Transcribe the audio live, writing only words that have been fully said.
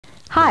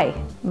Hi,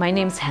 my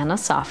name's Hanna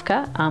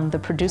Sawka. I'm the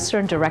producer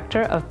and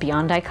director of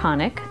Beyond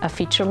Iconic, a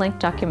feature-length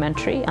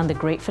documentary on the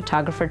great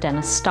photographer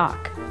Dennis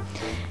Stock.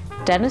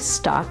 Dennis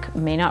Stock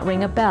may not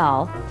ring a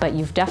bell, but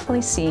you've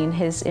definitely seen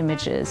his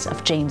images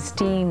of James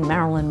Dean,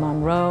 Marilyn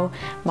Monroe,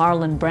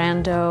 Marlon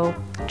Brando,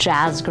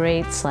 jazz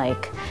greats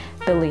like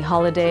Billie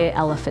Holiday,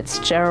 Ella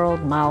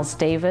Fitzgerald, Miles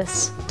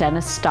Davis.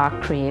 Dennis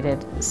Stock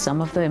created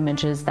some of the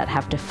images that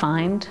have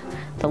defined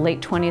the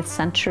late 20th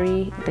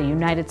century, the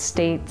United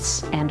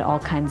States, and all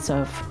kinds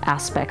of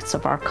aspects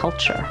of our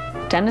culture.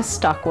 Dennis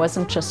Stock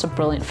wasn't just a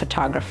brilliant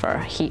photographer,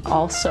 he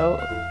also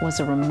was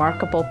a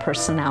remarkable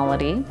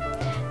personality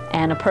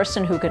and a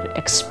person who could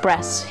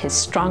express his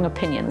strong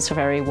opinions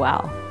very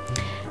well.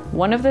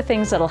 One of the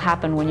things that'll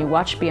happen when you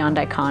watch Beyond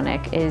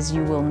Iconic is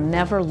you will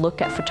never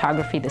look at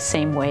photography the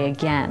same way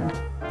again.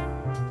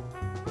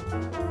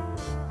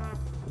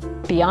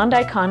 Beyond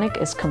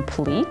Iconic is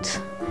complete,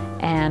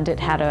 and it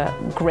had a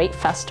great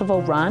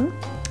festival run.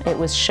 It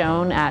was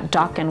shown at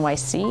Doc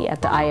NYC,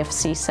 at the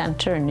IFC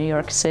Center in New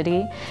York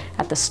City,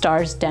 at the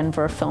Stars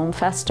Denver Film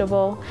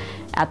Festival,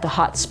 at the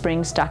Hot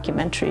Springs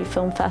Documentary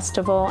Film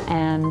Festival,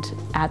 and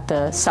at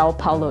the Sao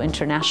Paulo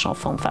International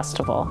Film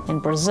Festival in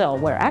Brazil,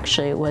 where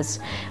actually it was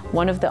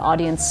one of the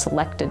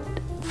audience-selected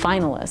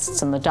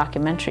finalists in the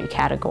documentary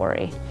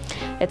category.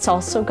 It's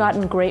also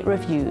gotten great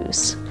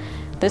reviews.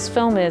 This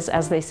film is,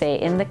 as they say,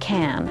 in the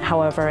can.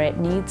 However, it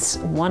needs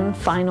one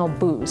final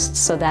boost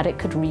so that it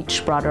could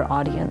reach broader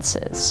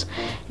audiences.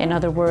 In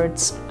other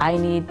words, I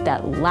need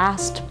that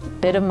last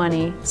bit of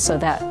money so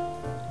that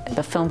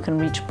the film can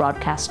reach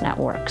broadcast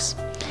networks.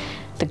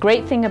 The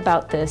great thing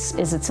about this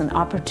is it's an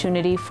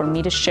opportunity for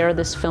me to share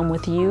this film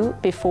with you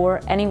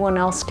before anyone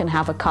else can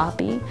have a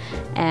copy,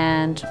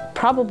 and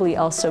probably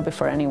also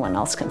before anyone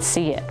else can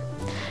see it.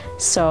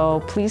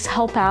 So please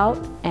help out,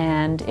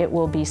 and it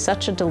will be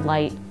such a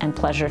delight and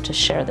pleasure to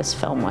share this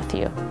film with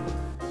you.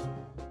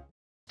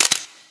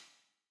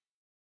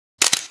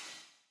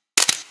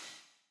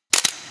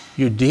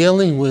 You're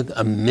dealing with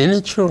a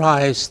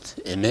miniaturized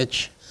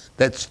image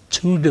that's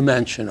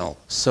two-dimensional.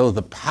 So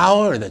the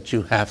power that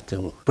you have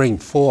to bring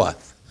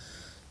forth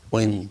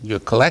when you're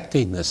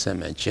collecting this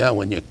image,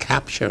 when you're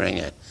capturing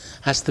it,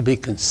 has to be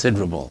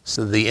considerable.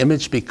 So the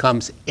image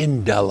becomes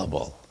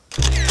indelible.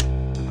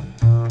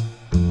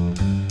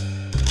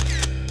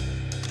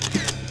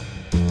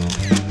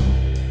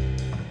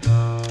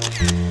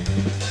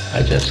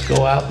 I just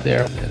go out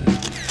there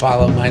and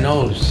follow my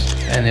nose.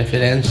 And if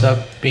it ends up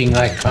being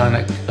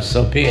iconic,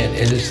 so be it.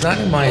 It is not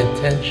in my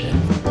intention.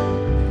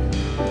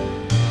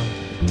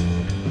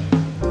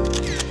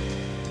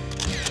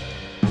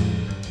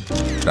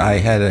 I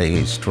had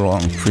a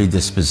strong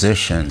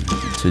predisposition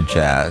to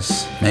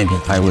jazz. Maybe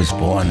I was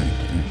born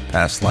in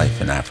past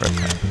life in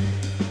Africa.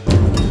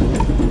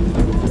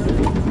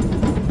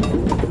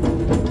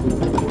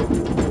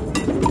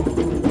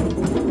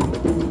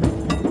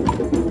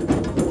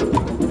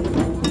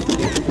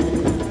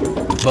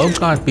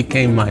 Bogart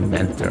became my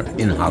mentor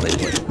in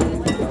Hollywood.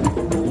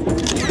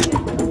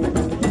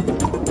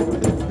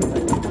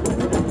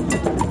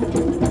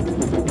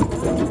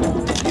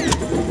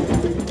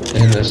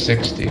 In the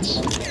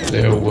 60s,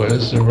 there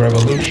was a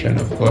revolution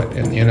afoot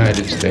in the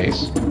United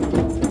States.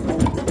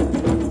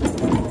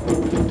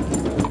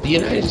 The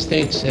United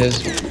States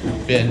has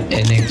been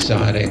an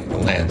exotic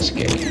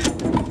landscape.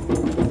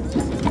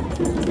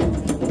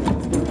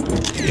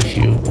 If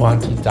you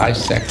want to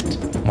dissect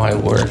my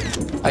work,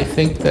 I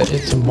think that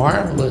it's a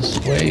marvelous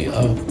way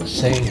of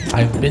saying,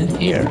 I've been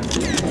here.